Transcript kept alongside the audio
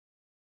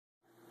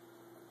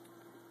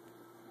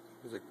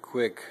Here's a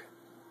quick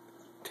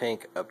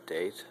tank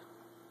update,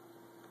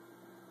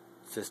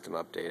 system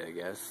update I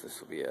guess.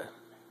 This will be a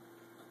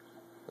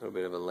little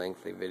bit of a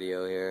lengthy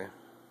video here.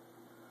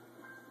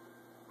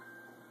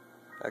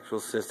 Actual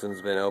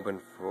system's been up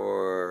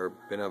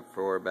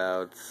for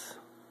about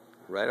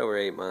right over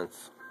 8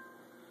 months.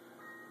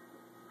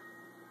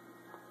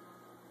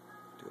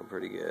 Doing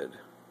pretty good.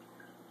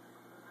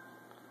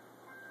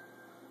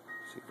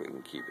 See if we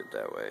can keep it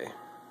that way.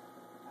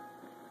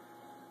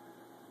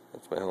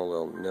 That's my whole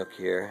little nook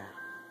here.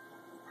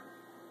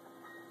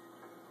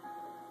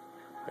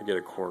 I get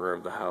a corner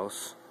of the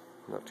house,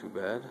 not too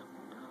bad.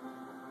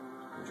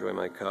 Enjoy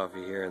my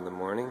coffee here in the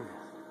morning.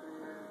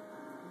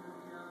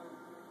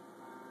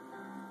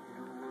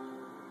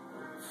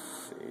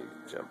 Let's see,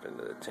 jump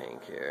into the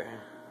tank here.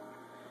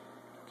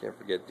 Can't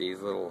forget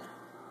these little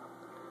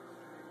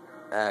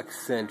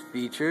accent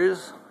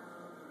features.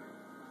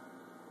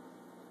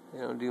 They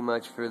don't do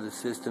much for the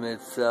system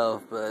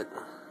itself, but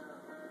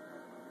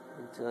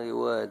I'll tell you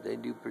what, they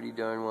do pretty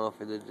darn well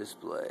for the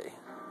display.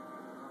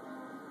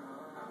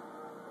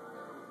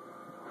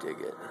 Dig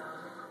it.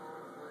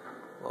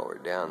 While we're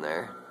down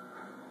there,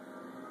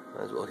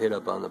 might as well hit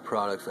up on the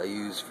products I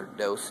use for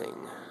dosing.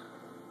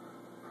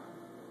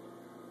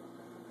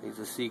 These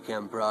are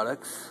Seachem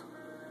products.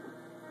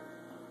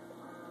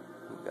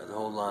 We've got the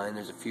whole line.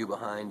 There's a few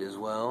behind as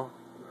well.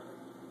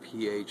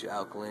 pH,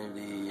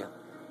 alkalinity,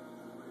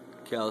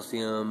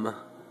 calcium,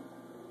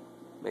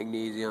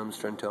 magnesium,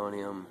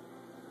 strontium.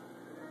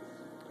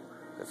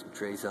 Got some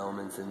trace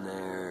elements in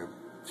there.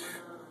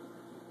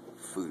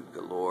 Food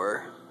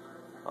galore.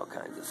 All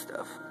kinds of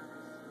stuff.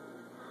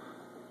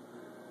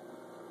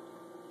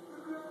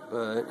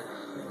 But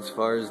as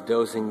far as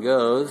dosing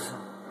goes,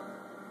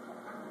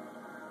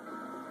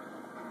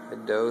 I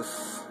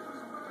dose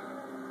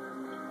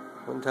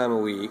 1 time a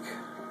week.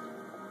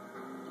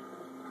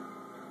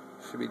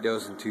 Should be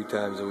dosing 2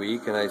 times a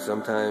week, and I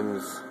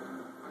sometimes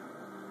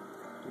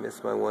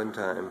miss my 1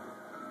 time.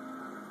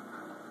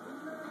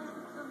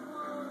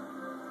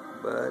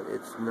 But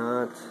it's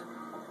not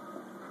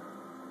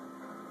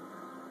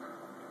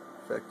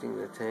affecting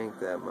the tank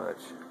that much.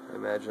 I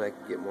imagine I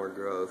could get more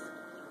growth,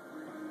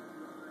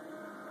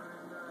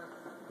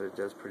 but it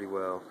does pretty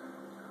well.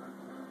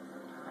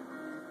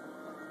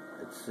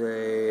 I'd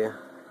say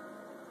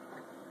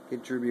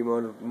contribute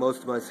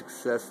most of my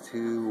success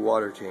to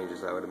water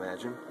changes, I would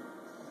imagine.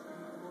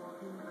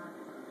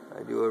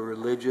 I do a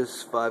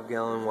religious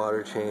 5-gallon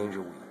water change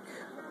a week.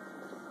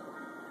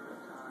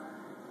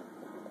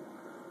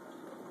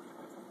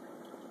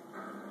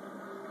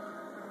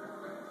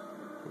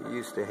 I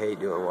used to hate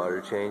doing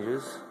water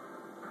changes,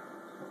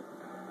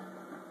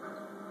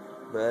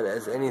 but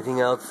as anything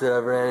else that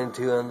I've ran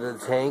into under the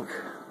tank,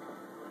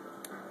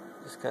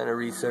 just kind of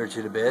research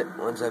it a bit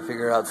once I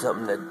figure out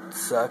something that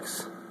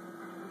sucks,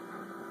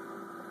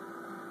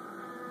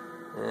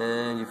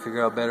 and you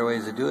figure out better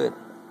ways to do it.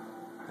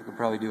 I could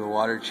probably do a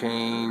water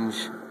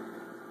change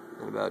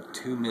in about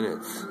 2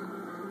 minutes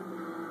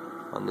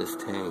on this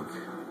tank,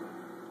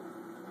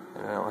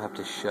 and I don't have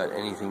to shut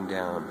anything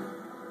down.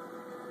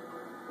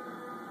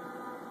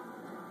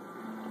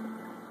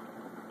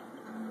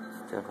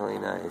 It's definitely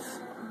nice.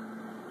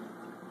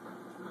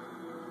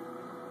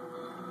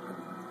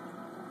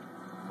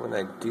 When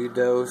I do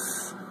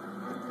dose,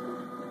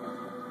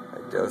 I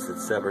dose at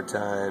separate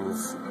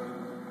times.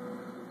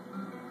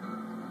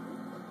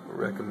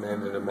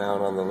 Recommended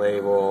amount on the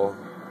label.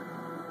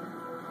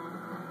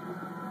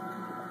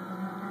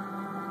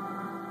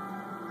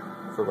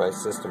 For my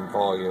system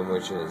volume,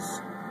 which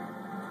is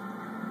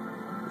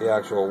the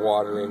actual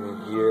water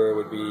in here,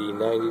 would be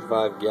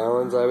 95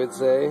 gallons, I would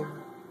say.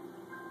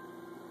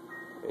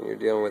 And you're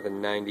dealing with a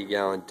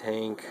 90-gallon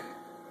tank,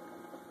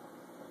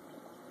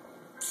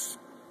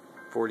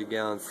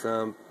 40-gallon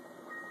sump,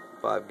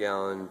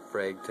 5-gallon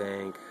frag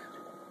tank.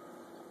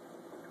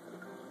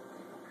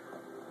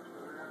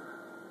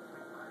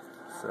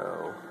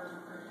 So,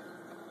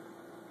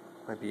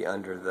 might be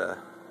under the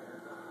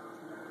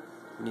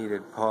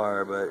needed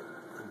par, but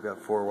I've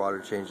got 4 water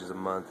changes a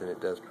month and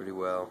it does pretty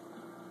well.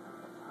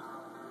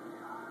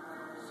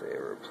 So it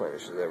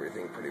replenishes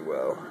everything pretty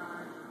well.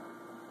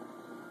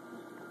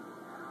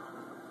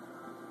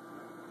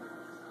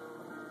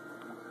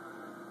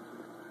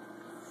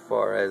 As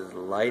far as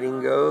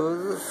lighting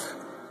goes,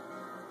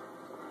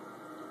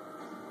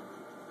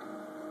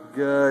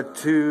 got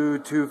 2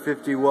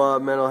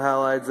 250-watt metal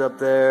halides up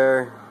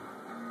there.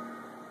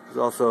 There's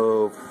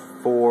also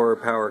 4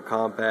 power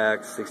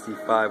compacts,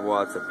 65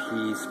 watts a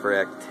piece for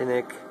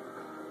actinic.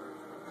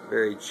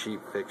 Very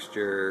cheap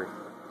fixture.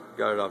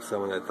 Got it off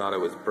someone that thought it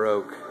was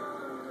broke.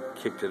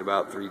 Kicked it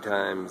about 3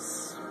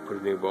 times, put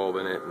a new bulb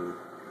in it, and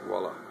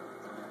voila.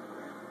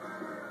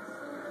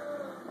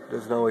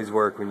 Doesn't always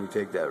work when you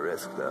take that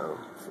risk though,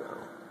 so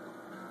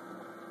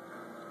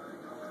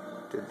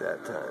did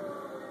that time.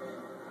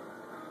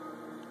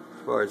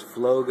 As far as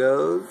flow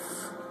goes,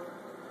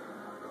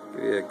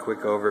 give you a quick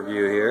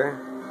overview here.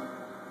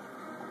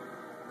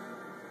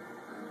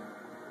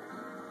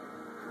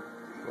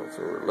 That's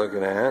what we're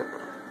looking at.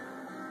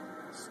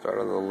 Start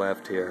on the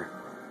left here.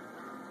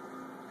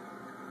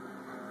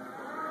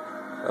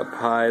 Up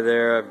high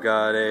there I've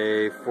got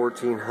a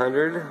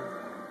 1400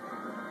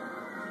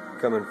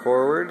 coming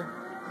forward.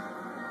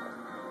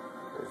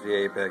 There's the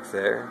apex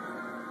there.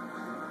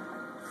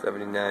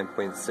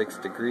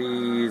 79.6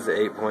 degrees,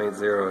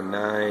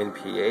 8.09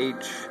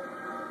 pH.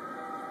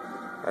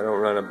 I don't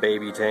run a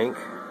baby tank,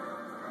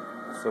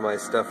 so my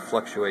stuff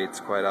fluctuates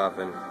quite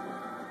often.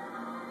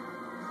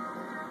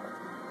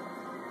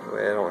 That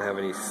way I don't have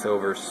any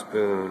silver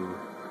spoon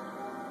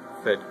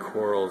fed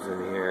corals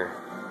in here.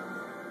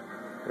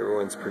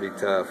 Everyone's pretty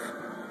tough.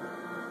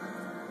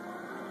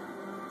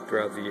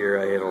 Throughout the year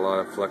I hit a lot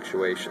of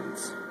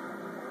fluctuations.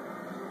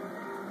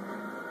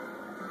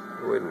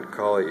 I wouldn't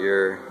call it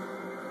your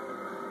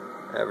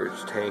average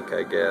tank,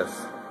 I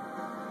guess.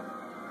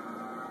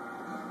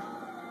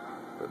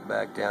 But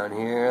back down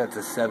here, that's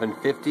a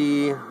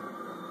 750.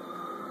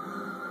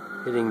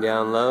 Hitting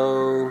down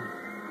low,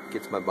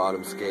 gets my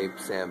bottom scape,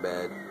 sand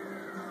bed.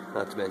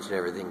 Not to mention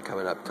everything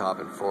coming up top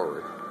and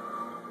forward.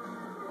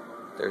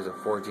 There's a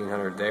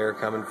 1400 there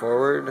coming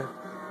forward.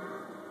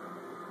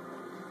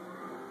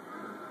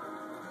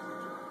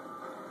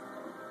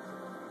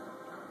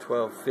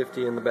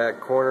 $12.50 in the back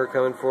corner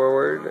coming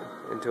forward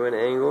into an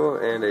angle,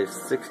 and a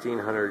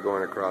 1600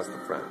 going across the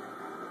front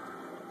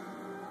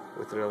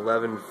with an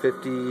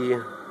 1150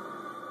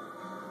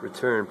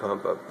 return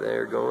pump up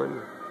there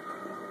going.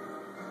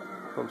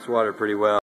 Pumps water pretty well.